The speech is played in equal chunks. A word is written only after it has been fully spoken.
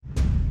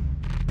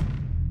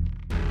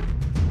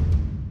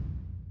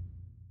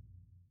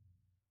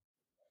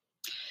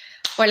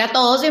Hola a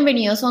todos,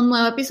 bienvenidos a un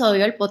nuevo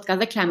episodio del podcast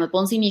de Climate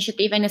Bonds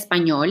Initiative en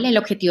español. El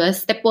objetivo de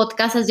este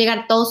podcast es llegar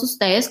a todos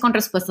ustedes con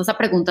respuestas a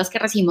preguntas que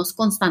recibimos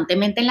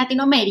constantemente en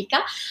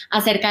Latinoamérica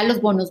acerca de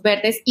los bonos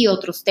verdes y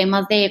otros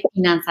temas de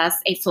finanzas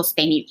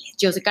sostenibles.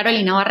 Yo soy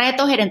Carolina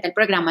Barreto, gerente del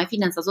programa de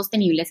finanzas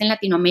sostenibles en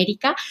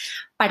Latinoamérica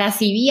para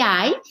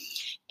CBI.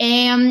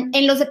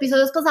 En los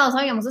episodios pasados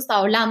habíamos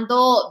estado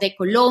hablando de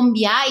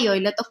Colombia y hoy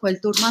le tocó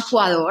el turno a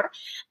Ecuador.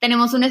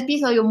 Tenemos un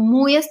episodio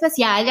muy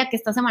especial ya que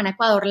esta semana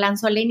Ecuador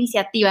lanzó la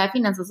iniciativa de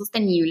finanzas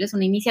sostenibles,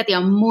 una iniciativa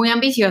muy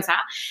ambiciosa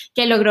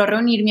que logró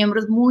reunir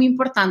miembros muy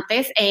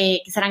importantes que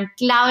serán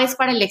claves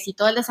para el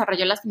éxito del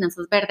desarrollo de las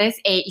finanzas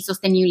verdes y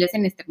sostenibles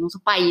en este hermoso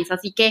país.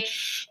 Así que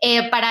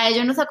para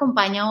ello nos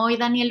acompaña hoy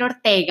Daniel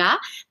Ortega,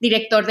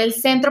 director del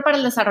Centro para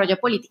el Desarrollo de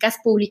Políticas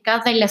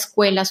Públicas de la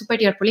Escuela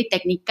Superior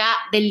Politécnica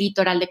del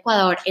Litoral de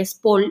Ecuador,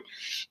 ESPOL.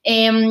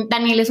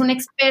 Daniel es un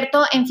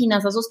experto en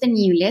finanzas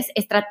sostenibles,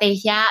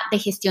 estrategia de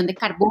gestión de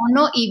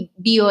carbono y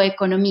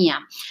bioeconomía.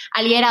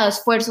 Ha liderado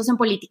esfuerzos en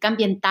política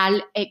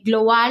ambiental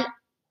global,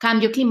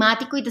 cambio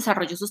climático y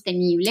desarrollo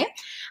sostenible.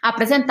 Ha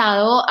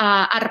representado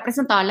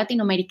a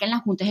Latinoamérica en la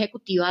Junta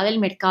Ejecutiva del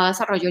Mercado de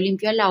Desarrollo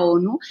Limpio de la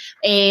ONU,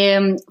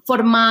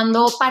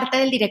 formando parte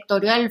del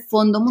directorio del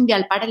Fondo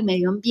Mundial para el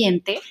Medio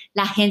Ambiente,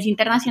 la Agencia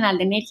Internacional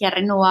de Energía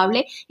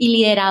Renovable y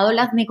liderado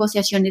las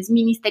negociaciones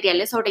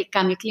ministeriales sobre el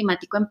cambio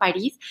climático en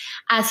París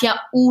hacia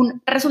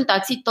un resultado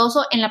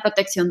exitoso en la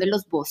protección de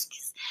los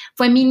bosques.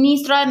 Fue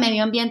ministro del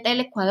Medio Ambiente del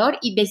Ecuador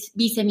y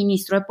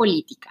viceministro de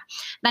Política.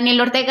 Daniel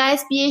Ortega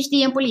es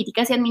PhD en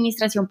Políticas y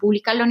Administración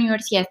Pública de la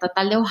Universidad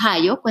Estatal de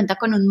Ohio, cuenta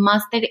con un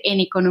máster en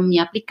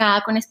Economía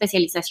Aplicada con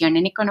especialización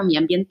en Economía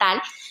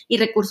Ambiental y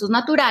Recursos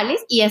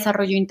Naturales y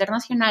Desarrollo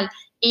Internacional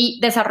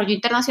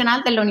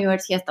de la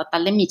Universidad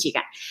Estatal de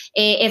Michigan.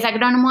 Es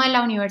agrónomo de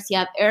la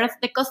Universidad Earth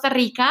de Costa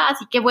Rica,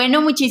 así que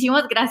bueno,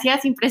 muchísimas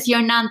gracias,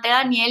 impresionante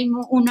Daniel,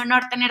 un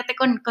honor tenerte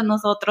con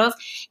nosotros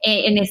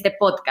en este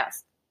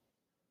podcast.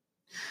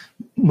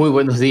 Muy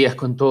buenos días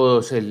con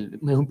todos, es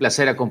un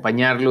placer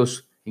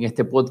acompañarlos en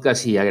este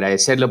podcast y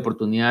agradecer la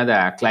oportunidad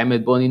a Climate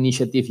Bond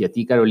Initiative y a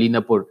ti,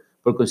 Carolina, por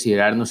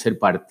considerarnos ser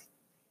parte.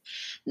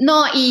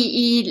 No,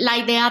 y la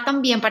idea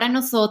también para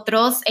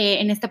nosotros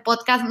en este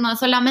podcast no es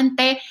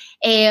solamente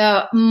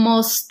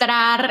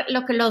mostrar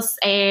lo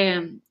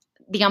que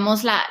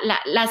digamos,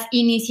 las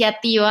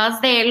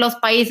iniciativas de los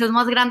países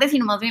más grandes,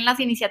 sino más bien las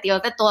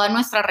iniciativas de toda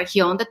nuestra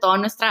región, de toda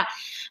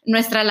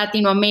nuestra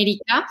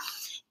Latinoamérica.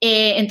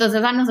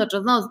 Entonces a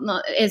nosotros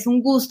es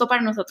un gusto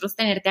para nosotros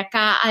tenerte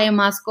acá,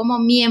 además como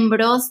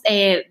miembros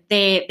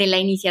de la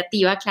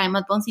iniciativa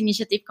Climate Bonds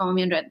Initiative, como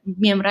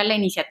miembro de la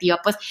iniciativa,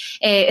 pues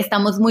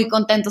estamos muy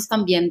contentos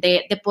también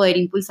de poder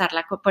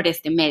impulsarla por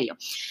este medio.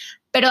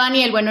 Pero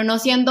Daniel, bueno, no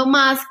siendo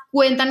más,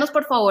 cuéntanos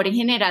por favor en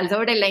general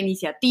sobre la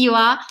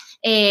iniciativa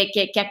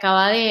que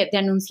acaba de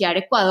anunciar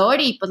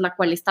Ecuador y pues la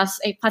cual estás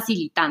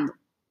facilitando.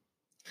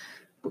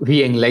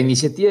 Bien, la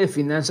iniciativa de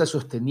finanzas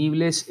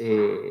sostenibles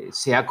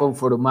se ha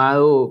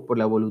conformado por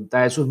la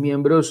voluntad de sus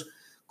miembros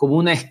como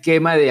un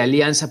esquema de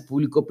alianza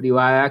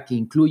público-privada que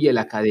incluye a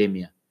la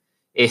academia.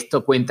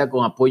 Esto cuenta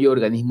con apoyo de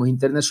organismos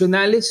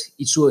internacionales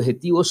y su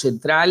objetivo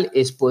central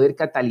es poder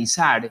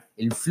catalizar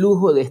el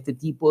flujo de este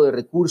tipo de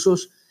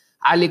recursos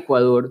al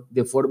Ecuador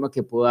de forma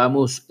que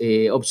podamos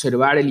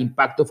observar el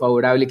impacto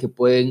favorable que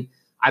pueden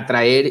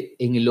atraer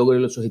en el logro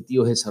de los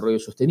objetivos de desarrollo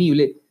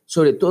sostenible,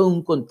 sobre todo en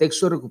un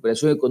contexto de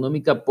recuperación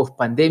económica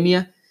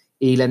post-pandemia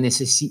y la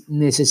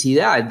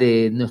necesidad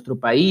de nuestro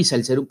país,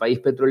 al ser un país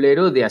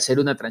petrolero, de hacer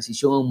una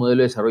transición a un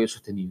modelo de desarrollo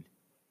sostenible.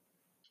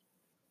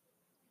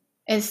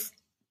 Es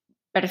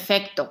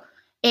perfecto.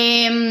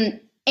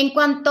 En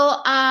cuanto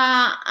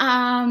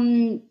a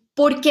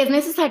 ¿por qué es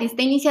necesaria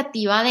esta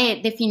iniciativa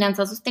de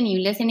finanzas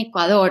sostenibles en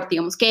Ecuador?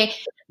 Digamos, ¿qué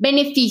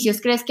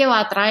beneficios crees que va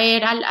a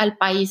traer al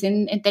país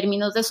en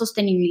términos de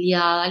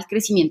sostenibilidad, al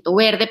crecimiento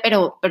verde,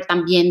 pero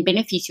también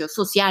beneficios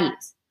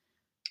sociales?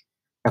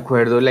 De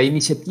acuerdo, la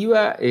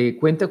iniciativa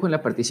cuenta con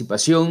la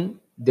participación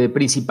de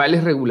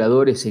principales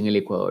reguladores en el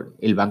Ecuador,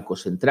 el Banco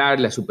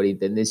Central, la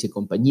Superintendencia de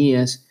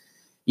Compañías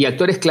y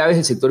actores claves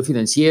del sector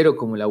financiero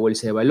como la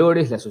Bolsa de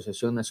Valores, la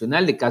Asociación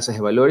Nacional de Casas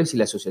de Valores y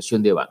la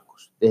Asociación de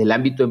Bancos. Desde el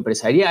ámbito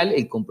empresarial,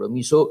 el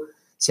compromiso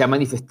se ha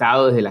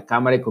manifestado desde la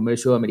Cámara de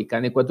Comercio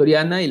Americana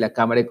Ecuatoriana y la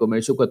Cámara de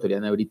Comercio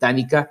Ecuatoriana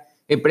Británica,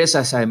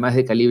 empresas además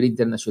de calibre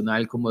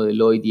internacional como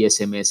Deloitte y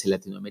SMS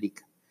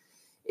Latinoamérica.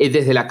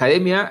 Desde la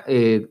academia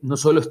no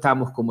solo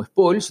estamos como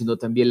ESPOL, sino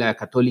también la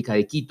Católica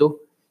de Quito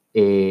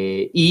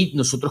y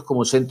nosotros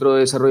como Centro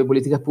de Desarrollo de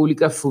Políticas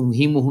Públicas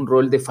fungimos un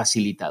rol de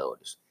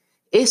facilitadores.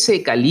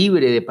 Ese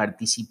calibre de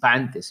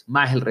participantes,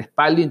 más el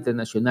respaldo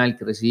internacional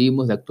que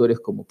recibimos de actores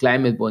como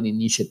Climate Bond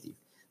Initiative,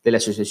 de la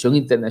Asociación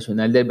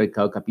Internacional del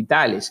Mercado de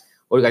Capitales,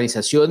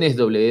 organizaciones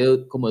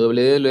como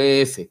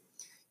WWF,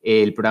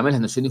 el Programa de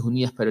las Naciones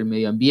Unidas para el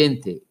Medio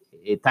Ambiente,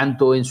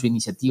 tanto en su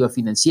iniciativa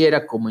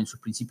financiera como en sus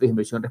principios de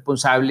inversión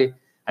responsable,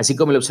 así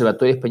como el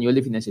Observatorio Español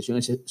de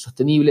Financiación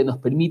Sostenible, nos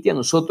permite a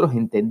nosotros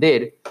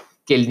entender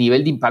que el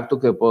nivel de impacto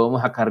que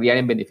podemos acarrear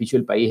en beneficio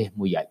del país es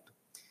muy alto.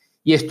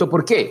 ¿Y esto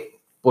por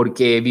qué?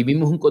 porque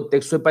vivimos un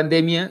contexto de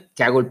pandemia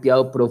que ha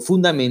golpeado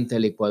profundamente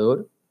al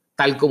Ecuador,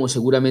 tal como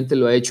seguramente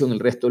lo ha hecho en el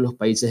resto de los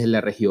países de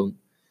la región,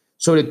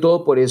 sobre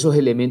todo por esos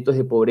elementos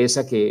de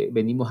pobreza que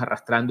venimos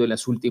arrastrando en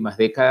las últimas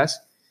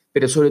décadas,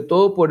 pero sobre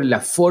todo por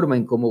la forma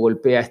en cómo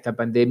golpea esta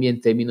pandemia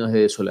en términos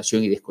de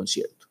desolación y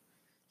desconcierto.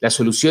 Las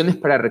soluciones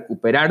para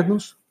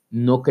recuperarnos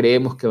no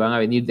creemos que van a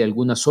venir de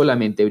alguna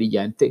solamente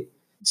brillante,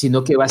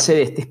 sino que va a ser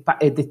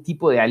este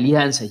tipo de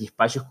alianzas y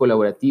espacios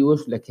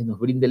colaborativos la que nos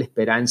brinde la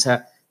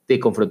esperanza de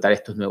confrontar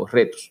estos nuevos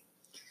retos.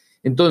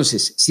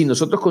 Entonces, si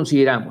nosotros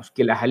consideramos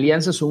que las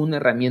alianzas son una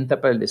herramienta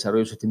para el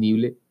desarrollo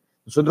sostenible,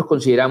 nosotros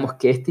consideramos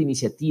que esta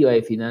iniciativa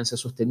de finanzas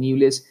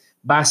sostenibles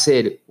va a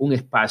ser un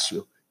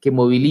espacio que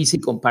movilice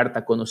y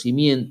comparta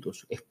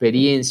conocimientos,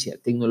 experiencia,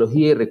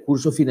 tecnología y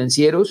recursos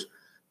financieros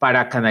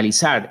para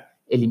canalizar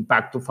el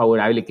impacto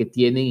favorable que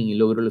tienen en el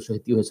logro de los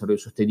objetivos de desarrollo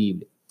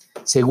sostenible.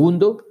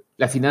 Segundo,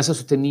 las finanzas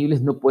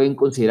sostenibles no pueden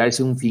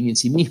considerarse un fin en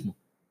sí mismo.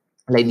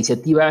 La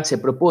iniciativa se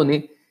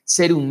propone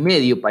ser un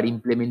medio para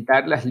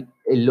implementar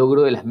el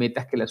logro de las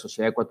metas que la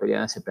sociedad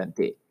ecuatoriana se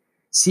plantee.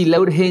 Si la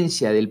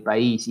urgencia del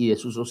país y de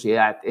su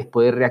sociedad es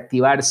poder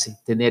reactivarse,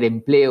 tener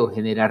empleo,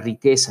 generar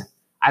riqueza,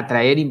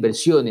 atraer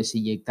inversiones,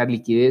 inyectar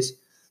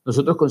liquidez,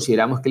 nosotros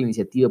consideramos que la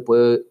iniciativa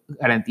puede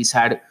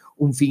garantizar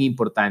un fin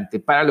importante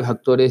para los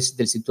actores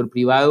del sector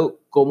privado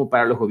como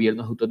para los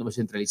gobiernos autónomos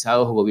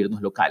centralizados o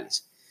gobiernos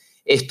locales.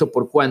 Esto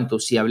por cuanto,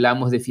 si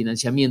hablamos de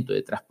financiamiento,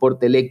 de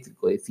transporte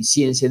eléctrico, de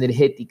eficiencia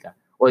energética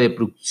o de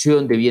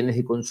producción de bienes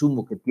de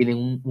consumo que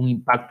tienen un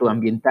impacto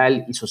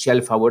ambiental y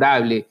social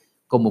favorable,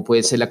 como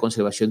puede ser la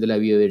conservación de la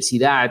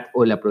biodiversidad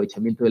o el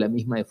aprovechamiento de la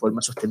misma de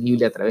forma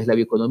sostenible a través de la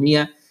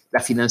bioeconomía,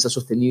 las finanzas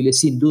sostenibles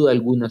sin duda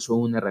alguna son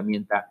una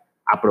herramienta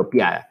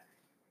apropiada.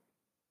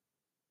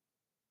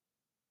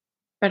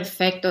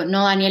 Perfecto.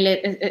 No, Daniel,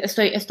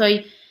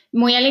 estoy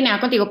muy alineada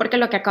contigo porque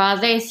lo que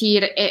acabas de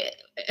decir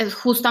es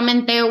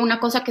justamente una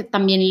cosa que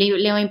también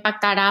le va a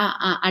impactar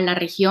a la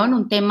región,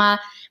 un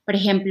tema, por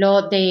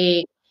ejemplo,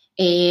 de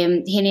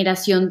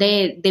generación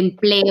de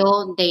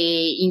empleo,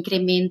 de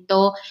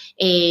incremento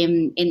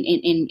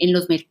en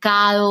los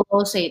mercados,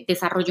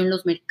 desarrollo en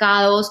los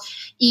mercados,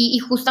 y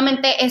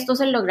justamente esto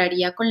se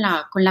lograría con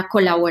la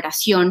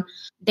colaboración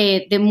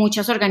de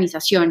muchas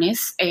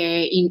organizaciones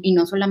y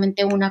no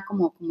solamente una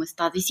como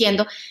estás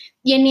diciendo.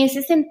 Y en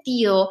ese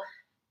sentido,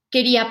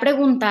 quería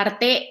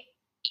preguntarte,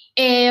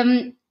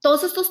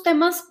 todos estos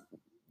temas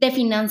de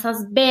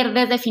finanzas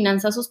verdes, de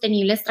finanzas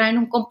sostenibles, traen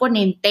un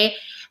componente,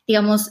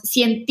 digamos,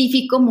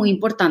 científico muy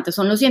importante.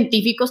 Son los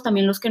científicos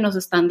también los que nos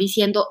están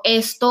diciendo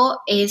esto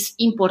es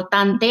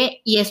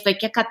importante y esto hay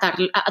que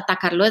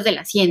atacarlo desde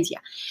la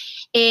ciencia.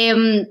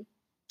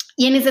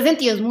 Y en ese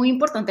sentido es muy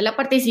importante la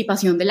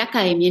participación de la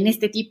academia en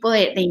este tipo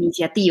de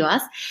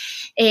iniciativas.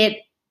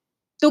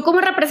 Tú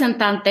como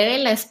representante de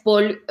la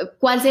SPOL,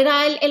 ¿cuál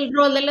será el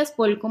rol de la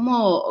SPOL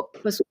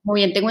pues como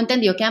bien tengo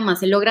entendido que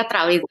además se logra a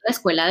través de la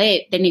Escuela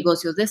de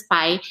Negocios de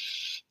SPY?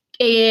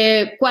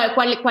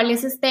 ¿Cuál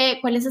es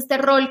este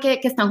rol que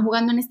están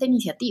jugando en esta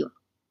iniciativa?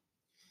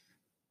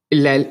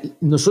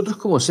 Nosotros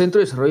como Centro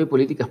de Desarrollo de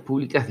Políticas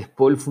Públicas de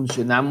SPOL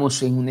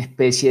funcionamos en una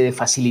especie de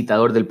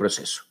facilitador del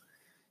proceso.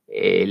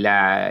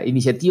 La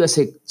iniciativa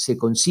se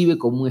concibe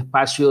como un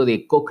espacio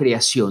de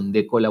co-creación,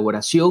 de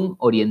colaboración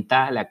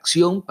orientada a la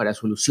acción para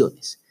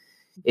soluciones.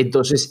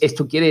 Entonces,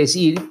 esto quiere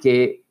decir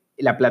que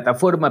la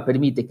plataforma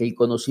permite que el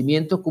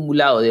conocimiento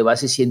acumulado de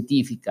base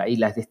científica y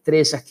las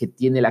destrezas que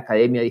tiene la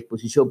academia a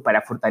disposición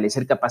para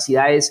fortalecer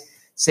capacidades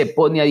se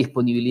pone a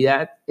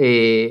disponibilidad,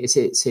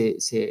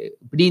 se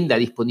brinda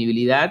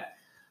disponibilidad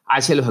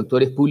hacia los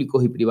actores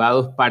públicos y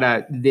privados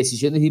para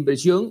decisiones de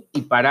inversión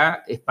y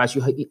para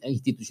espacios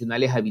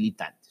institucionales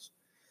habilitantes.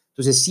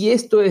 Entonces, si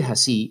esto es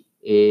así,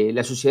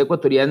 la sociedad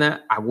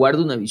ecuatoriana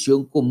aguarda una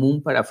visión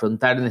común para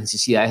afrontar las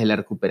necesidades de la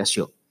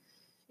recuperación.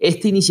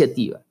 Esta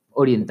iniciativa,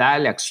 orientada a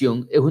la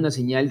acción, es una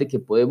señal de que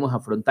podemos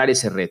afrontar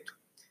ese reto.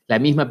 La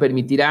misma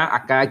permitirá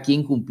a cada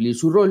quien cumplir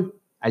su rol,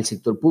 al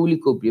sector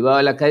público y privado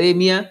de la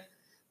academia,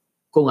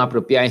 con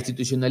apropiada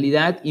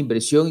institucionalidad,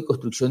 inversión y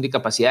construcción de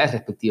capacidades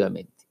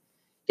respectivamente.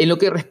 En lo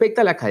que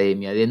respecta a la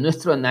academia, de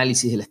nuestro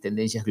análisis de las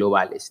tendencias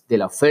globales, de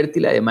la oferta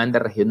y la demanda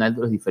regional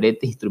de los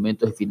diferentes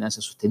instrumentos de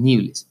finanzas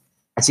sostenibles,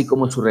 así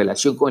como su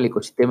relación con el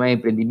ecosistema de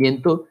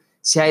emprendimiento,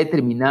 se ha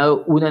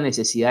determinado una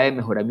necesidad de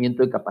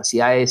mejoramiento de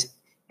capacidades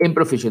en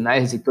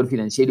profesionales del sector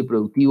financiero y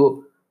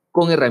productivo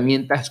con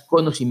herramientas,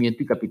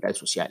 conocimiento y capital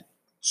social.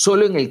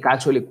 Solo en el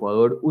caso del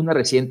Ecuador, una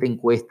reciente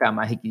encuesta a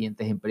más de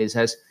 500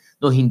 empresas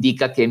nos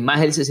indica que más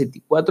del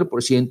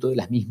 64% de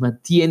las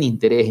mismas tiene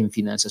interés en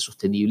finanzas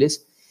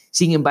sostenibles.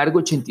 Sin embargo,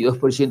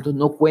 82%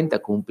 no cuenta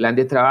con un plan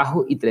de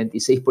trabajo y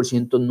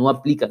 36% no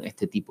aplican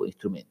este tipo de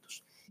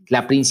instrumentos.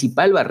 La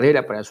principal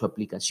barrera para su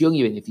aplicación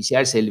y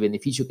beneficiarse del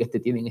beneficio que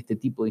tienen este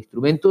tipo de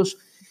instrumentos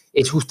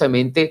es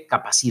justamente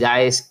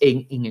capacidades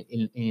en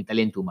el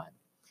talento humano.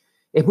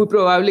 Es muy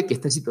probable que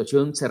esta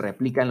situación se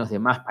replique en los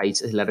demás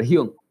países de la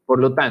región. Por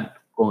lo tanto,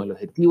 con el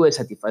objetivo de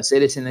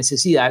satisfacer esa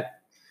necesidad,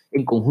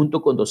 en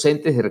conjunto con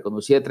docentes de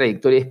reconocida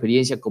trayectoria y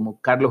experiencia como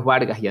Carlos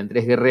Vargas y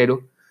Andrés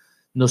Guerrero,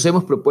 Nos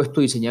hemos propuesto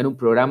diseñar un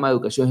programa de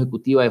educación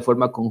ejecutiva de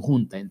forma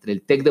conjunta entre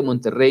el TEC de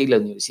Monterrey, la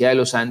Universidad de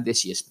los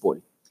Andes y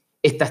SPOL.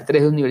 Estas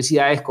tres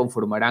universidades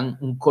conformarán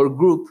un core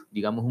group,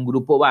 digamos un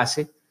grupo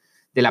base,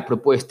 de la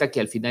propuesta que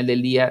al final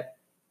del día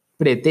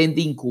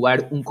pretende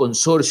incubar un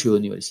consorcio de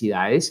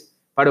universidades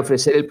para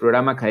ofrecer el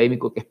programa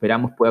académico que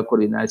esperamos pueda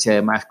coordinarse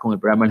además con el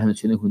programa de las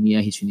Naciones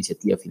Unidas y su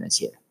iniciativa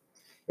financiera.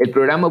 El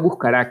programa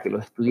buscará que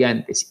los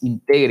estudiantes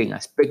integren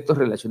aspectos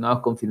relacionados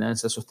con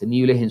finanzas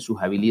sostenibles en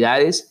sus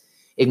habilidades,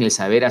 en el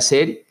saber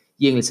hacer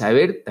y en el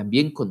saber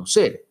también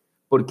conocer,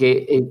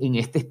 porque en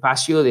este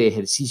espacio de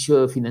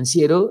ejercicio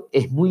financiero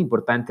es muy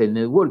importante el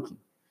networking.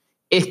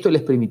 Esto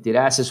les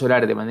permitirá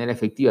asesorar de manera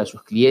efectiva a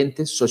sus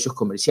clientes, socios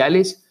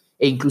comerciales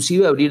e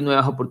inclusive abrir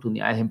nuevas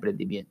oportunidades de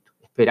emprendimiento.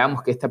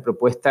 Esperamos que esta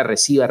propuesta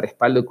reciba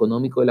respaldo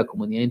económico de la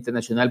comunidad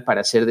internacional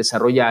para ser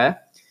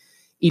desarrollada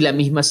y la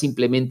misma se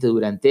implemente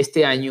durante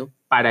este año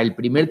para el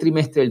primer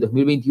trimestre del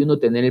 2021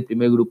 tener el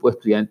primer grupo de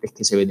estudiantes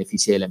que se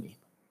beneficie de la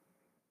misma.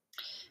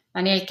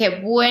 Daniel,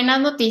 qué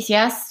buenas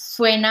noticias.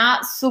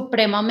 Suena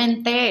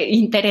supremamente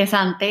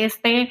interesante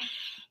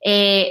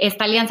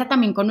esta alianza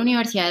también con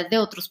universidades de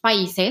otros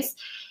países.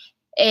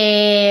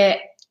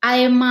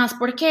 Además,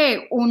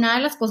 porque una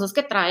de las cosas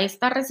que trae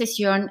esta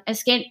recesión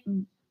es que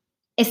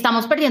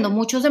estamos perdiendo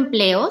muchos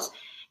empleos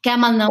que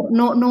además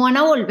no van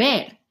a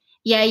volver.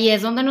 Y ahí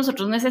es donde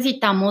nosotros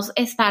necesitamos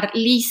estar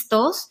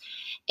listos,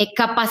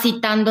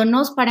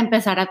 capacitándonos para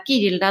empezar a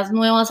adquirir las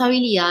nuevas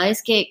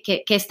habilidades que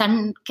esta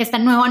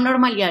nueva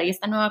normalidad y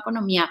esta nueva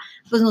economía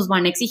pues nos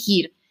van a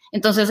exigir.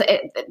 Entonces,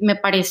 me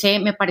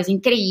parece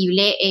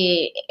increíble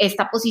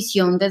esta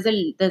posición desde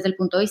el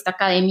punto de vista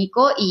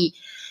académico y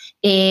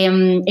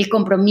el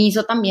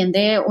compromiso también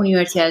de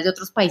universidades de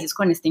otros países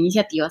con esta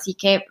iniciativa. Así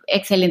que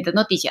excelentes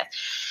noticias.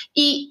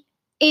 Y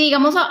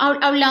digamos,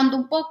 hablando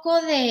un poco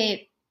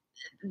de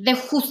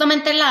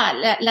justamente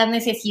las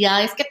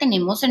necesidades que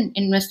tenemos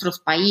en nuestros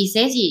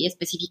países y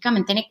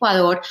específicamente en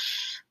Ecuador.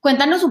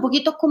 Cuéntanos un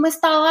poquito cómo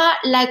estaba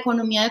la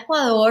economía de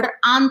Ecuador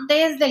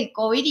antes del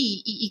COVID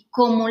y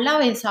cómo la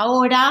ves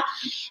ahora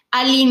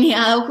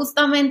alineado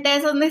justamente a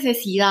esas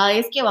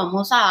necesidades que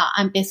vamos a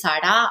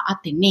empezar a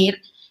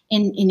tener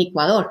en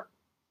Ecuador.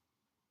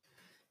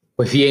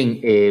 Pues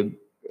bien,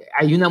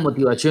 hay una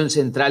motivación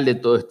central de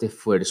todo este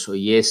esfuerzo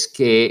y es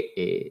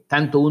que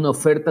tanto una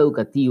oferta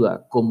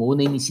educativa como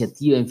una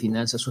iniciativa en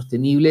finanzas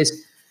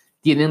sostenibles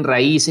tienen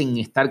raíz en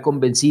estar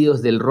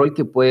convencidos del rol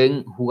que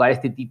pueden jugar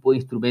este tipo de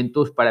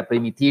instrumentos para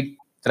permitir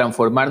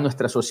transformar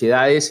nuestras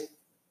sociedades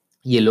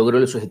y el logro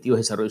de los objetivos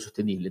de desarrollo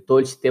sostenible. Todo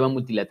el sistema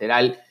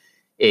multilateral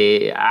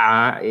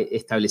ha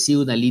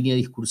establecido una línea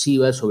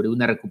discursiva sobre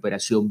una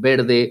recuperación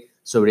verde,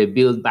 sobre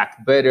Build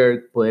Back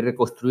Better, poder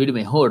reconstruir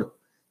mejor,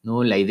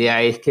 ¿no? La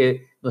idea es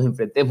que nos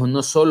enfrentemos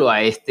no solo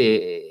a esta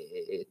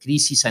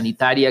crisis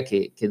sanitaria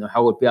que nos ha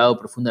golpeado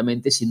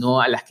profundamente, sino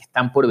a las que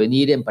están por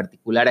venir, en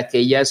particular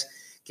aquellas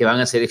que van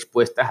a ser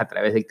expuestas a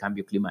través del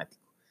cambio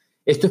climático.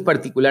 Esto es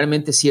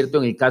particularmente cierto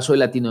en el caso de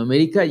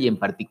Latinoamérica y en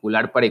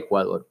particular para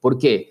Ecuador. ¿Por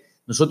qué?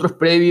 Nosotros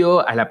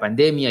previo a la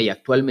pandemia y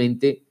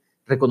actualmente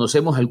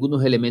reconocemos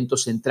algunos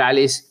elementos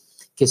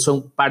centrales que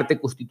son parte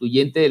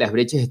constituyente de las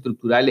brechas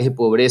estructurales de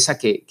pobreza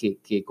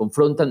que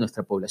confrontan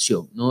nuestra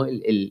población, ¿no?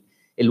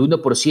 El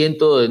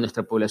 1% de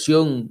nuestra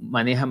población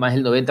maneja más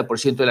del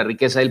 90% de la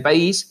riqueza del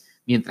país,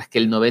 mientras que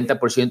el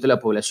 90% de la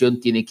población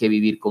tiene que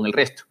vivir con el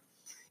resto.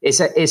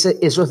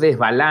 Esos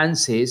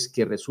desbalances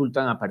que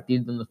resultan a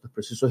partir de nuestros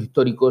procesos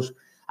históricos,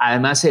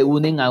 además se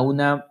unen a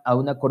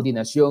una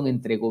coordinación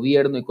entre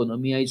gobierno,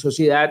 economía y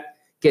sociedad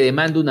que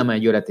demanda una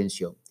mayor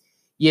atención.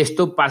 Y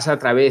esto pasa a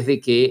través de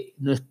que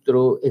nuestra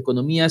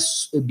economía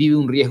vive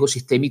un riesgo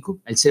sistémico.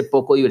 Al ser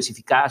poco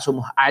diversificada,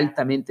 somos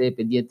altamente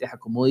dependientes a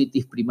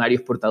commodities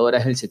primarios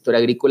portadoras del sector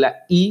agrícola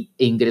e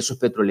ingresos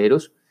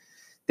petroleros.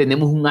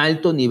 Tenemos un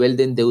alto nivel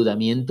de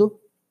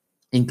endeudamiento,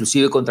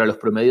 inclusive contra los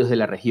promedios de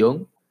la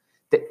región.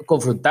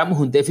 Confrontamos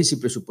un déficit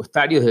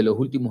presupuestario de los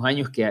últimos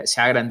años que se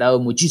ha agrandado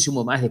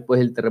muchísimo más después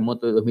del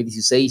terremoto de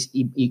 2016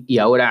 y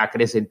ahora ha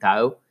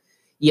acrecentado.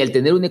 Y al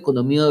tener una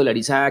economía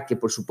dolarizada que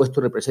por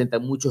supuesto representa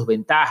muchas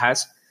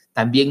ventajas,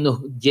 también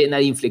nos llena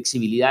de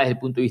inflexibilidad desde el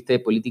punto de vista de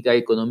política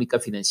económica,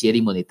 financiera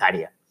y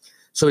monetaria.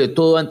 Sobre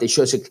todo ante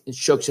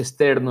shocks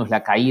externos,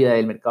 la caída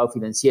del mercado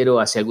financiero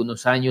hace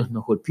algunos años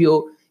nos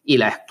golpeó y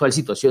la actual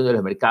situación de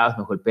los mercados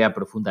nos golpea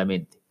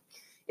profundamente.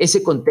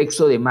 Ese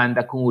contexto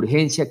demanda con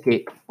urgencia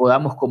que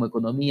podamos como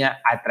economía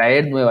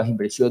atraer nuevas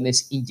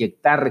inversiones,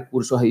 inyectar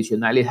recursos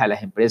adicionales a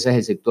las empresas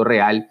del sector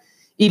real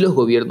y los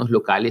gobiernos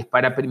locales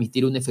para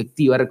permitir una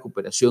efectiva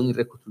recuperación y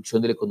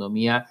reconstrucción de la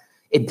economía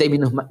en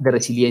términos de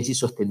resiliencia y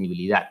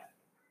sostenibilidad.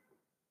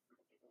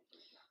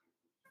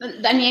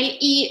 Daniel,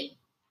 y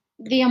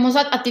digamos,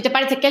 ¿a ti te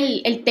parece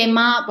que el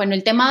tema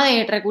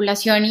de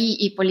regulación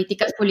y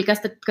políticas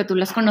públicas que tú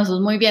las conoces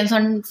muy bien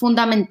son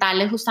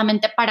fundamentales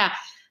justamente para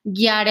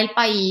guiar el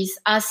país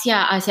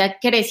hacia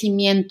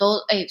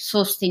crecimiento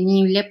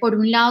sostenible? Por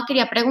un lado,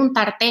 quería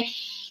preguntarte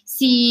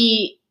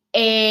si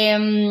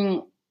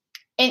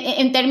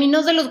en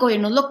términos de los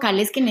gobiernos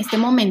locales que en este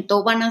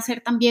momento van a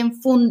ser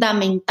también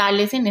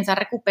fundamentales en esa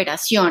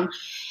recuperación,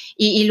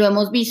 y lo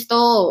hemos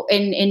visto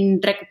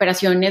en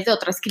recuperaciones de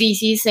otras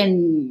crisis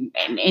en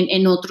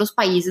otros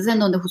países en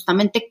donde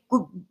justamente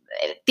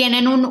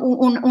tienen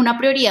una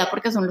prioridad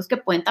porque son los que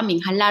pueden también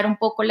jalar un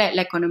poco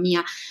la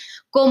economía.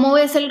 ¿Cómo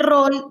ves el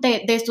rol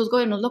de estos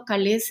gobiernos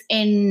locales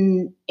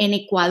en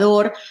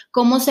Ecuador?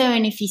 ¿Cómo se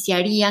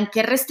beneficiarían?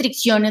 ¿Qué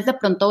restricciones de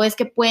pronto ves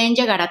que pueden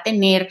llegar a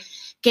tener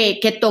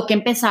que toque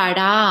empezar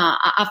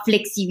a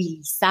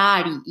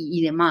flexibilizar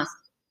y demás?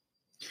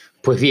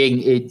 Pues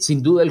bien,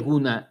 sin duda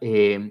alguna,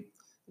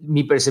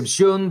 mi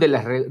percepción de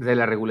de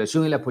la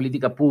regulación y la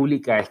política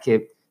pública es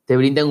que te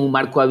brindan un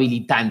marco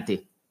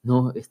habilitante,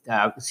 ¿no?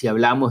 Si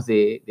hablamos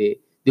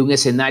de un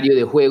escenario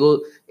de juego,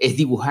 es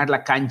dibujar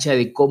la cancha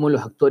de cómo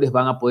los actores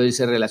van a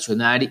poderse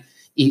relacionar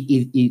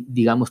y,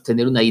 digamos,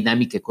 tener una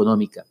dinámica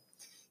económica.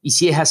 Y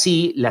si es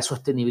así, la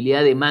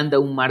sostenibilidad demanda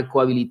un marco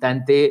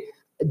habilitante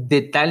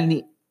de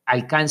tal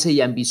alcance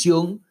y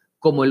ambición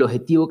como el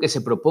objetivo que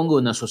se proponga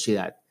una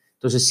sociedad.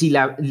 Entonces, si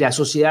la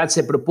sociedad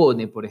se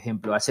propone, por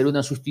ejemplo, hacer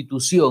una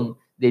sustitución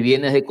de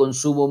bienes de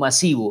consumo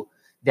masivo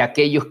de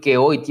aquellos que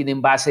hoy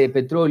tienen base de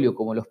petróleo,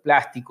 como los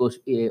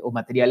plásticos o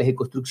materiales de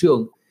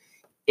construcción,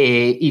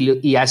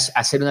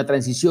 hacer una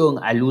transición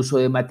al uso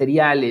de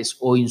materiales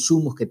o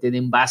insumos que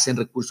tienen base en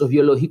recursos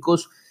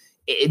biológicos,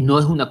 no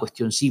es una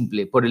cuestión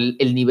simple por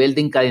el nivel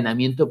de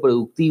encadenamiento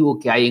productivo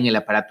que hay en el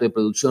aparato de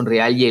producción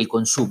real y el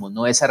consumo,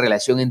 ¿no? Esa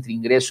relación entre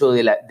ingreso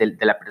de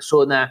la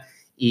persona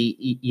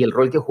y el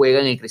rol que juega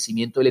en el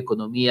crecimiento de la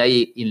economía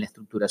y en la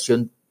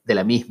estructuración de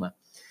la misma.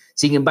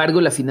 Sin embargo,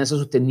 las finanzas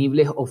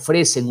sostenibles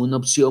ofrecen una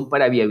opción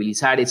para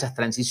viabilizar esas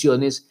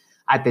transiciones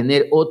a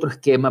tener otro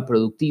esquema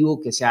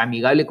productivo que sea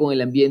amigable con el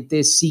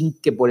ambiente sin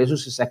que por eso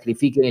se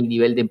sacrifique el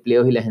nivel de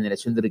empleos y la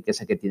generación de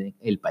riqueza que tiene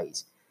el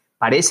país.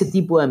 Para ese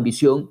tipo de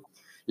ambición,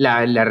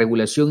 la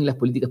regulación y las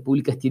políticas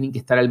públicas tienen que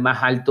estar al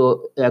más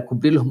alto, a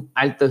cumplir los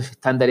altos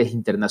estándares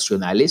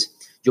internacionales.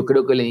 Yo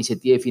creo que la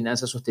iniciativa de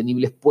finanzas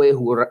sostenibles puede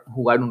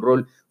jugar un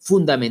rol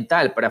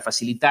fundamental para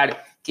facilitar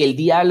que el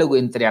diálogo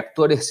entre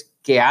actores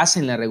que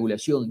hacen la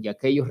regulación y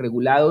aquellos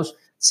regulados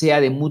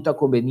sea de mutua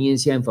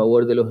conveniencia en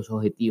favor de los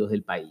objetivos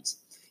del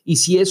país. Y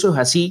si eso es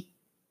así,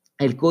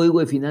 el Código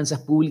de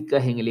Finanzas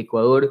Públicas en el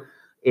Ecuador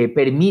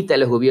permite a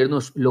los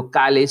gobiernos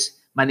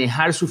locales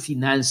manejar sus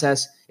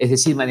finanzas, es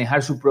decir,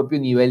 manejar su propio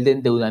nivel de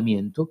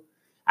endeudamiento,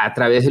 a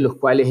través de los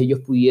cuales ellos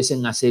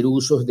pudiesen hacer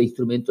usos de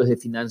instrumentos de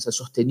finanzas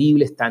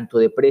sostenibles, tanto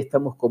de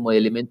préstamos como de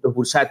elementos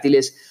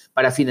bursátiles,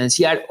 para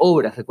financiar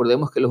obras.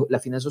 Recordemos que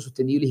las finanzas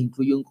sostenibles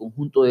incluyen un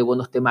conjunto de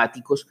bonos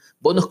temáticos,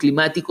 bonos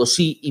climáticos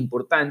sí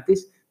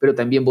importantes, pero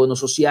también bonos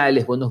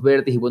sociales, bonos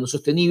verdes y bonos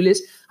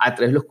sostenibles, a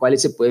través de los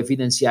cuales se puede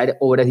financiar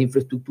obras de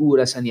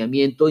infraestructura,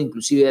 saneamiento,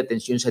 inclusive de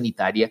atención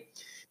sanitaria.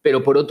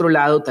 Pero por otro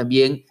lado,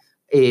 también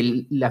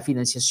la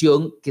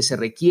financiación que se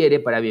requiere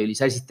para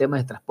viabilizar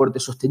sistemas de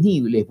transporte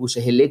sostenibles,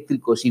 buses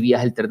eléctricos y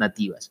vías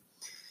alternativas.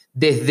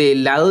 Desde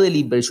el lado del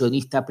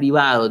inversionista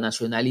privado,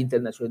 nacional e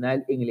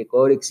internacional, en el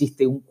Ecuador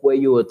existe un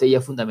cuello de botella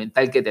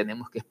fundamental que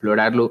tenemos que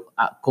explorarlo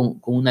con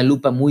una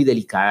lupa muy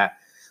delicada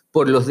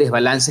por los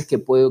desbalances que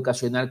puede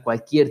ocasionar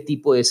cualquier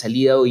tipo de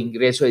salida o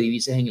ingreso de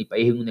divisas en el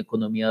país en una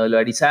economía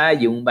dolarizada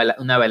y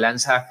una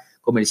balanza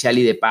comercial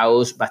y de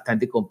pagos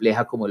bastante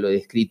compleja como lo he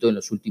descrito en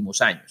los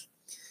últimos años.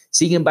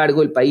 Sin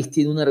embargo, el país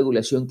tiene una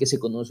regulación que se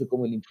conoce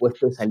como el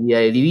impuesto de salida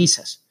de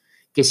divisas,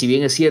 que si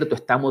bien es cierto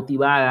está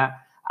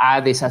motivada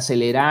a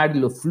desacelerar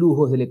los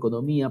flujos de la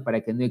economía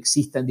para que no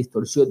existan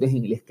distorsiones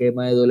en el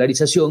esquema de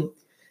dolarización,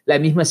 la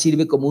misma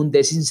sirve como un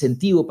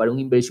desincentivo para un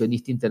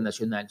inversionista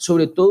internacional,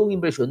 sobre todo un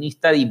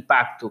inversionista de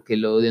impacto, que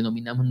lo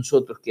denominamos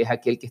nosotros, que es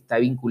aquel que está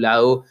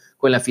vinculado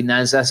con las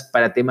finanzas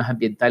para temas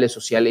ambientales,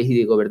 sociales y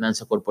de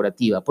gobernanza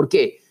corporativa. ¿Por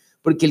qué?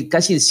 Porque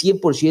casi el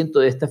 100%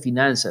 de estas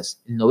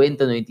finanzas, el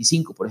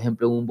 90-95%, por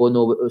ejemplo, en un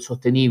bono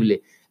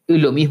sostenible, y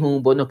lo mismo en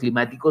un bono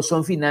climático,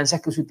 son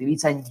finanzas que se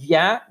utilizan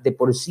ya de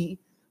por sí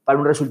para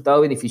un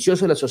resultado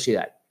beneficioso de la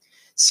sociedad.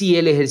 Si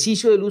el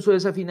ejercicio del uso de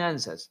esas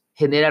finanzas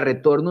genera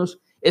retornos,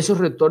 esos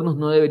retornos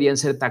no deberían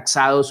ser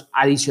taxados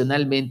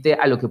adicionalmente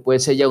a lo que puede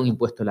ser ya un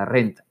impuesto a la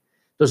renta.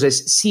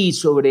 Entonces, si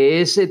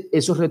sobre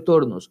esos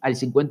retornos, al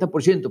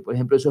 50%, por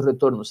ejemplo, esos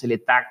retornos se le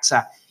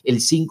taxa el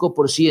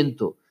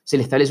 5%, se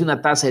le establece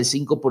una tasa del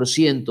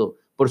 5%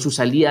 por su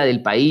salida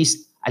del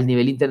país al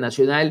nivel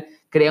internacional,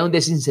 crea un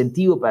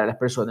desincentivo para las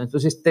personas.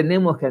 Entonces,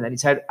 tenemos que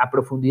analizar a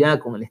profundidad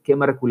con el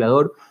esquema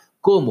regulador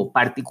cómo,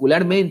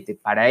 particularmente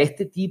para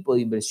este tipo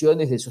de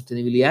inversiones de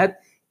sostenibilidad,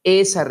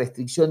 esa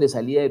restricción de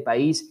salida del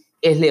país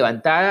es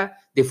levantada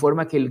de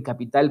forma que el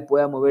capital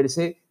pueda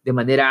moverse de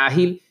manera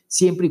ágil,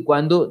 siempre y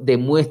cuando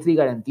demuestre y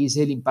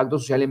garantice el impacto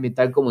social y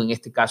ambiental, como en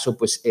este caso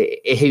pues,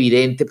 es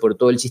evidente por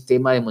todo el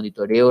sistema de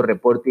monitoreo,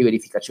 reporte y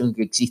verificación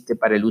que existe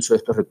para el uso de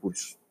estos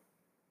recursos.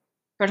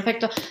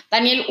 Perfecto.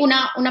 Daniel,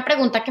 una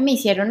pregunta que me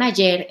hicieron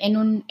ayer en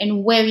un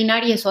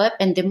webinar, y eso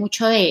depende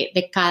mucho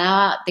de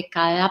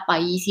cada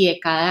país y de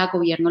cada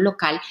gobierno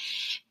local.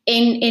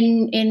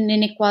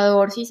 En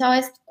Ecuador, ¿sí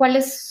sabes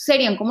cuáles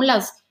serían como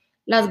las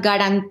las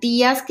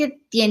garantías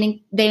que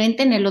deben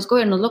tener los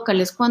gobiernos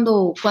locales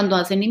cuando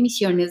hacen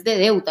emisiones de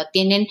deuda.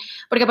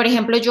 Porque por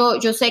ejemplo,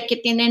 yo sé que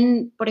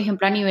tienen, por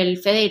ejemplo, a nivel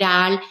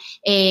federal,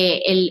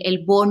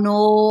 el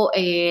bono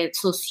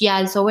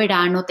social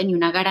soberano tenía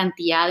una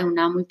garantía de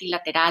una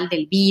multilateral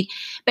del BID,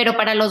 pero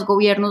para los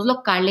gobiernos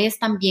locales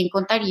también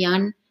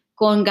contarían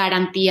con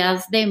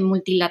garantías de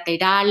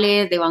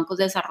multilaterales, de bancos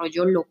de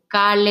desarrollo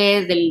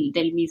locales,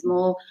 del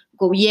mismo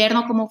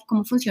gobierno.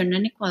 ¿Cómo funciona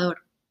en Ecuador?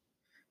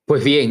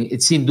 Pues bien,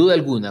 sin duda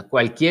alguna,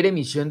 cualquier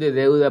emisión de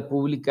deuda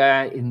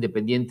pública,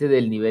 independiente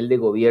del nivel de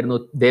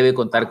gobierno, debe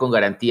contar con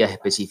garantías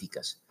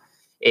específicas.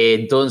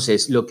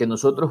 Entonces, lo que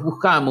nosotros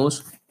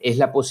buscamos es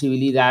la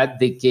posibilidad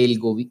de que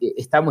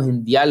estamos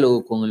en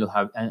diálogo con los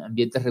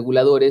ambientes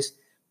reguladores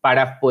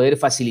para poder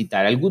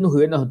facilitar. Algunos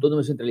gobiernos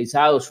autónomos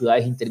centralizados,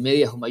 ciudades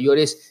intermedias o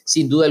mayores,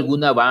 sin duda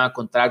alguna van a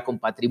contar con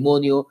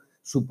patrimonio,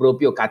 su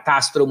propio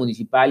catastro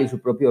municipal y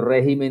su propio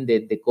régimen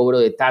de cobro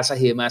de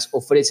tasas y demás,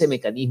 ofrece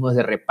mecanismos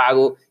de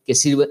repago que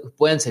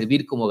puedan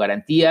servir como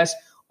garantías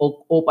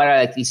o para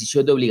la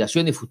adquisición de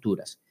obligaciones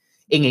futuras.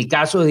 En el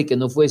caso de que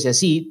no fuese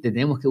así,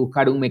 tenemos que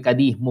buscar un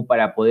mecanismo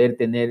para poder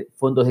tener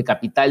fondos de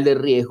capital de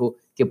riesgo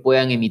que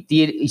puedan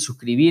emitir y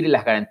suscribir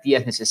las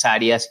garantías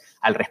necesarias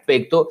al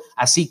respecto,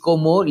 así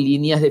como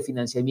líneas de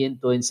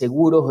financiamiento en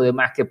seguros o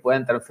demás que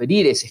puedan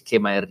transferir ese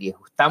esquema de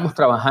riesgo. Estamos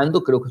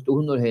trabajando, creo que esto es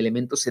uno de los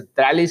elementos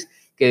centrales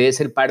que debe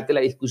ser parte de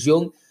la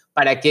discusión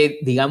para que,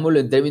 digámoslo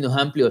en términos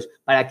amplios,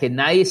 para que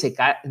nadie se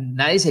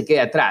quede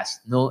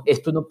atrás, ¿no?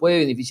 Esto no puede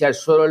beneficiar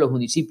solo a los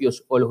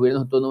municipios o los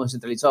gobiernos autónomos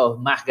centralizados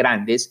más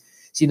grandes,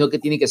 sino que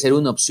tiene que ser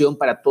una opción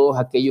para todos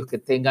aquellos que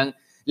tengan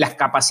las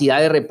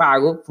capacidades de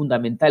repago,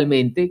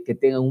 fundamentalmente, que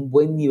tengan un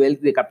buen nivel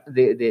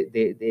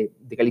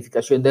de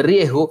calificación de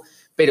riesgo,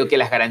 pero que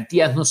las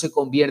garantías no se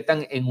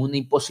conviertan en una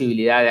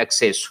imposibilidad de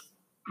acceso.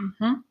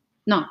 Uh-huh.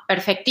 No,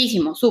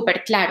 perfectísimo,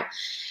 súper claro.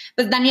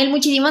 Pues Daniel,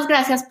 muchísimas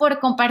gracias por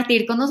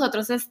compartir con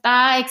nosotros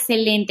esta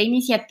excelente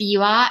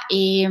iniciativa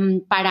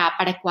para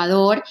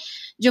Ecuador.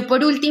 Yo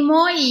por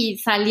último, y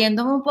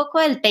saliéndome un poco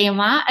del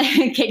tema,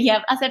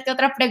 quería hacerte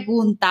otra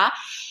pregunta.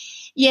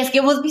 Y es que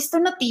hemos visto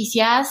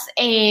noticias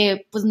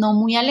pues no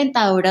muy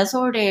alentadoras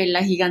sobre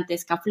la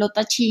gigantesca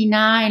flota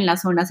china en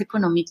las zonas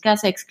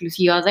económicas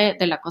exclusivas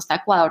de la costa de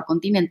Ecuador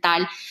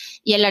continental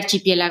y el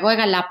archipiélago de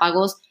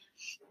Galápagos.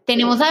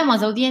 Tenemos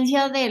además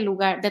audiencia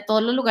de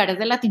todos los lugares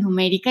de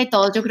Latinoamérica y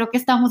todos yo creo que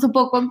estamos un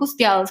poco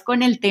angustiados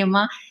con el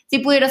tema. Si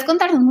pudieras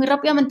contarnos muy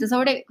rápidamente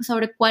sobre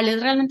cuál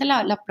es realmente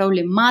la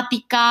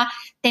problemática.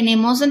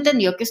 Tenemos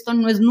entendido que esto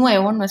no es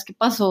nuevo, no es que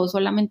pasó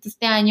solamente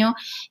este año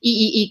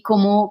y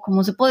cómo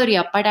se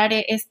podría parar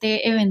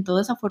este evento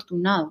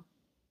desafortunado.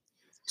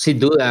 Sin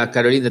duda,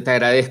 Carolina, te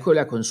agradezco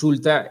la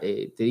consulta.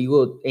 Te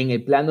digo, en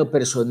el plano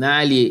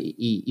personal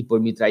y por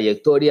mi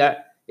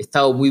trayectoria, he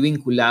estado muy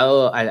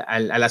vinculado a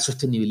la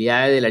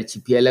sostenibilidad del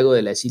archipiélago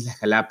de las Islas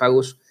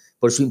Galápagos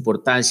por su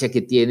importancia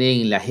que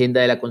tiene en la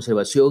agenda de la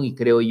conservación y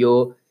creo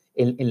yo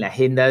en la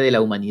agenda de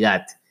la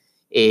humanidad.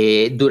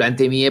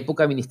 Durante mi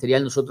época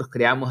ministerial nosotros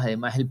creamos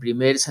además el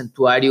primer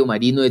santuario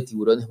marino de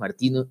tiburones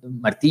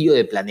martillo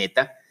del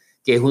planeta,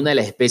 que es una de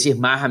las especies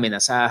más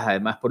amenazadas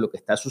además por lo que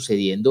está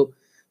sucediendo.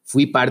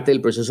 Fui parte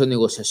del proceso de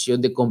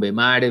negociación de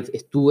Convemar,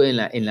 estuve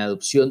en la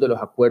adopción de los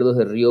acuerdos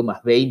de Río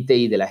 +20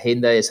 y de la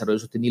Agenda de Desarrollo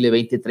Sostenible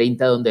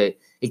 2030, donde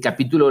el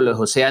capítulo de los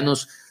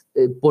océanos,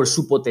 por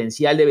su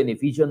potencial de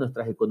beneficio a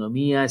nuestras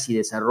economías y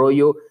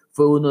desarrollo,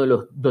 fue uno de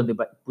los donde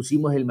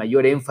pusimos el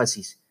mayor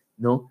énfasis,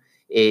 ¿no?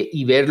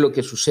 Y ver lo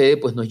que sucede,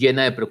 pues nos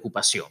llena de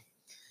preocupación.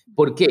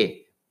 ¿Por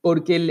qué?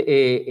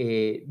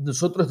 Porque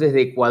nosotros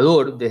desde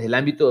Ecuador, desde el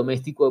ámbito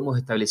doméstico, hemos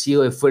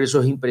establecido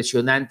esfuerzos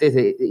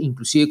impresionantes,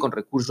 inclusive con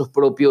recursos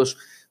propios,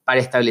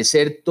 para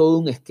establecer todo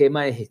un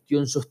esquema de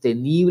gestión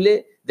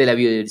sostenible de la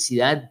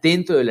biodiversidad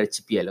dentro del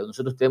archipiélago.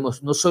 Nosotros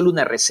tenemos no solo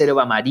una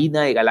reserva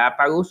marina de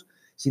Galápagos,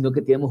 sino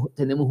que tenemos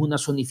una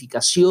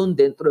zonificación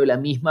dentro de la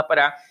misma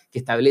para que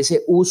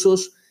establece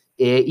usos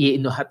y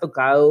nos ha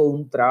tocado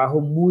un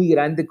trabajo muy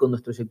grande con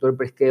nuestro sector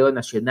pesquero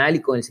nacional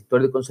y con el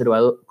sector de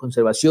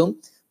conservación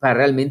para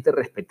realmente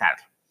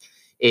respetarlo.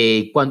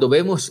 Cuando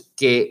vemos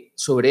que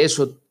sobre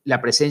eso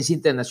la presencia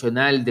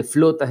internacional de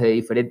flotas de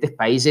diferentes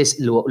países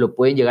lo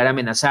pueden llegar a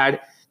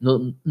amenazar,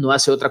 no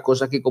hace otra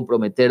cosa que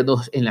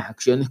comprometernos en las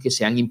acciones que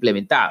se han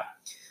implementado.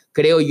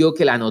 Creo yo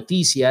que la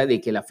noticia de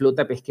que la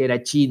flota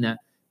pesquera china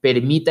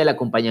permita el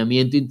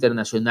acompañamiento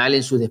internacional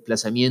en sus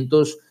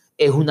desplazamientos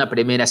es una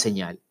primera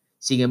señal.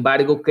 Sin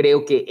embargo,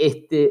 creo que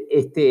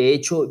este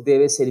hecho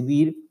debe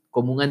servir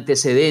como un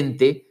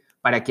antecedente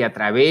para que a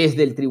través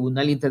del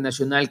Tribunal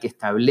Internacional que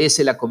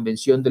establece la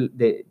Convención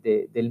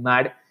del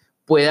Mar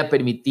pueda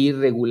permitir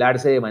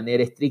regularse de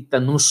manera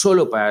estricta, no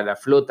solo para la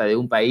flota de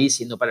un país,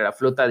 sino para la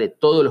flota de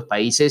todos los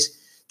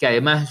países, que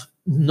además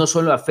no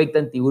solo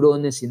afectan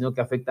tiburones, sino que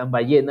afectan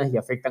ballenas y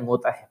afectan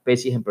otras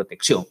especies en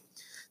protección.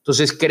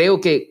 Entonces, creo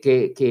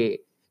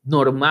que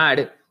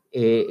normar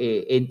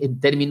en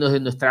términos de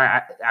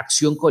nuestra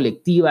acción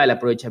colectiva, el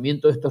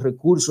aprovechamiento de estos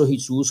recursos y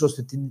su uso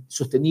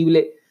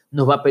sostenible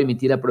nos va a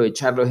permitir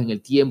aprovecharlos en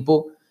el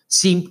tiempo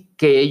sin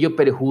que ello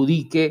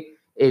perjudique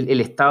el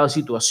estado de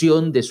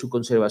situación de su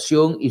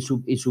conservación y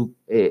su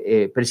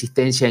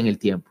persistencia en el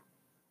tiempo.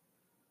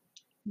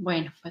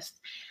 Bueno,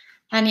 pues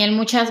Daniel,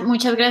 muchas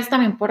gracias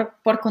también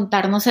por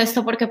contarnos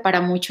esto, porque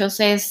para muchos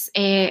es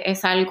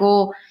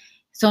algo,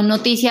 son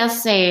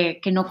noticias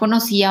que no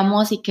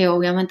conocíamos y que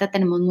obviamente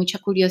tenemos mucha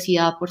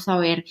curiosidad por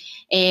saber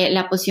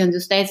la posición de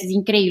ustedes. Es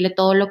increíble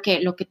todo lo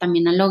que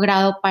también han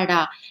logrado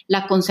para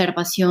la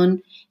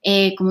conservación,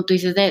 como tú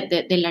dices,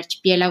 del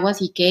archipiélago,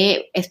 así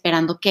que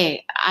esperando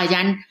que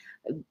hayan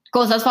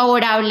cosas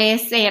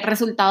favorables,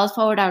 resultados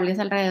favorables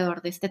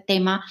alrededor de este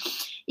tema.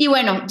 Y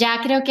bueno,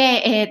 ya creo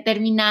que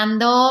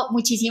terminando,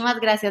 muchísimas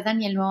gracias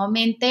Daniel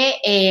nuevamente.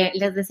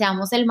 Les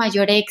deseamos el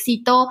mayor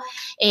éxito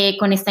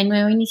con esta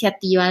nueva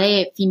iniciativa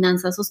de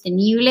finanzas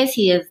sostenibles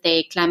y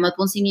desde Climate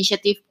Bonds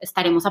Initiative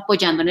estaremos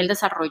apoyando en el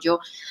desarrollo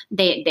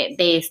de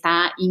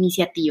esta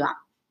iniciativa.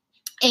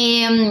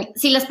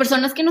 Si las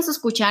personas que nos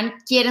escuchan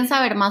quieren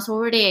saber más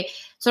sobre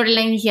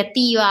la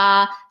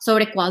iniciativa,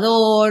 sobre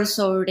Ecuador,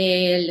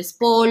 sobre el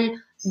SPOL,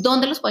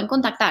 ¿dónde los pueden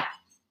contactar?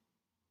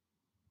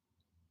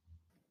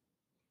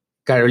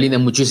 Carolina,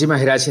 muchísimas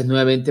gracias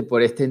nuevamente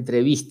por esta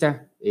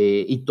entrevista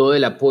y todo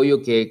el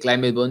apoyo que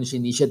Climate Bonds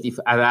Initiative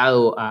ha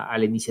dado a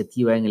la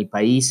iniciativa en el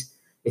país.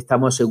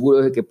 Estamos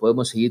seguros de que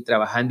podemos seguir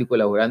trabajando y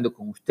colaborando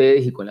con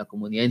ustedes y con la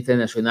comunidad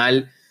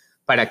internacional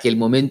para que el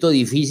momento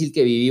difícil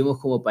que vivimos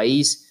como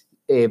país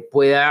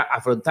pueda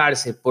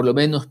afrontarse, por lo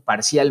menos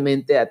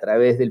parcialmente, a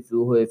través del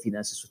flujo de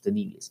finanzas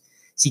sostenibles.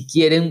 Si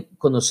quieren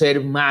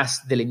conocer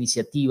más de la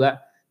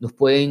iniciativa, nos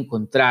pueden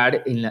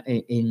encontrar en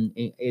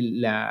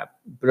el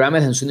Programa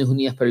de las Naciones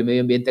Unidas para el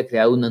Medio Ambiente ha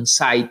creado un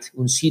site,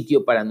 un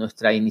sitio para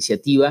nuestra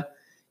iniciativa.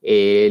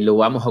 Lo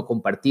vamos a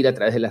compartir a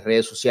través de las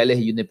redes sociales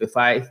de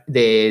UNEP5,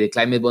 de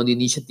Climate Bond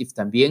Initiative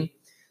también,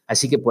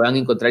 así que puedan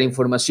encontrar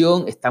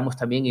información. Estamos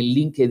también en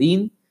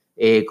LinkedIn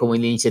como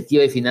en la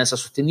Iniciativa de Finanzas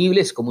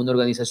Sostenibles, como una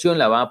organización,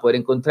 la van a poder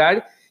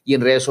encontrar, y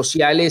en redes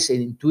sociales,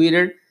 en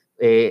Twitter,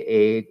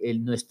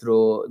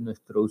 nuestro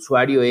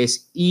usuario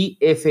es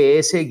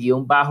IFS-S.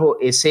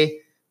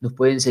 Nos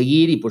pueden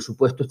seguir y, por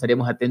supuesto,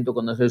 estaremos atentos a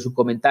conocer sus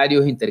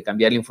comentarios e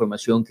intercambiar la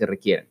información que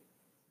requieran.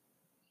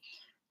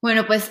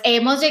 Bueno, pues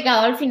hemos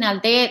llegado al final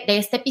de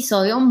este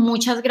episodio.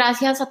 Muchas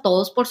gracias a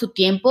todos por su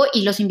tiempo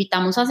y los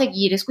invitamos a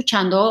seguir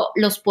escuchando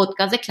los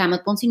podcasts de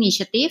Climate Bonds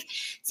Initiative.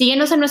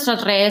 Síguenos en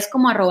nuestras redes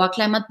como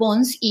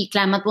 @ClimateBonds y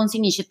Climate Bonds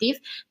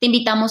Initiative. Te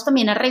invitamos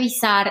también a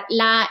revisar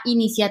la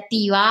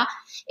iniciativa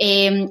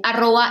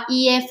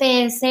 @IFS_ES.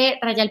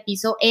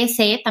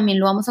 También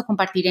lo vamos a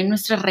compartir en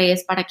nuestras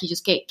redes para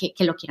aquellos que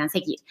lo quieran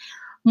seguir.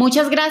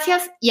 Muchas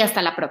gracias y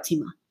hasta la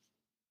próxima.